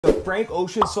The Frank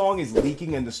Ocean song is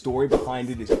leaking and the story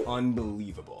behind it is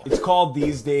unbelievable. It's called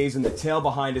These Days and the tale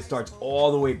behind it starts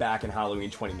all the way back in Halloween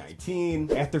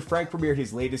 2019 after Frank premiered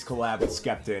his latest collab with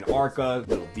Skepta and Arca,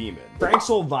 Little Demon. Frank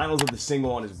sold vinyls of the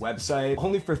single on his website,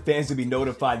 only for fans to be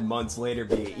notified months later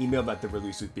via email that the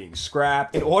release was being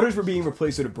scrapped and orders were being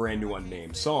replaced with a brand new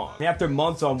unnamed song. And after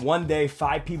months, on one day,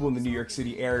 5 people in the New York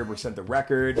City area were sent the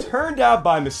record, turned out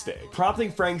by mistake,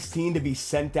 prompting Frank's team to be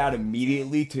sent out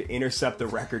immediately to intercept the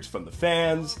records from the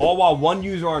fans, all while one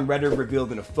user on Reddit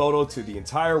revealed in a photo to the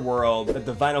entire world that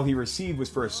the vinyl he received was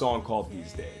for a song called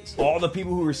These Days. All the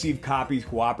people who received copies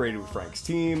cooperated with Frank's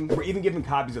team, and were even given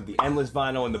copies of the Endless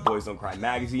vinyl and the Boys Don't Cry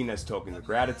magazine as tokens of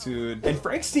gratitude, and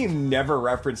Frank's team never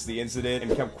referenced the incident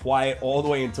and kept quiet all the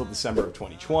way until December of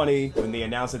 2020 when they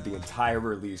announced that the entire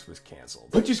release was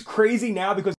cancelled. Which is crazy now because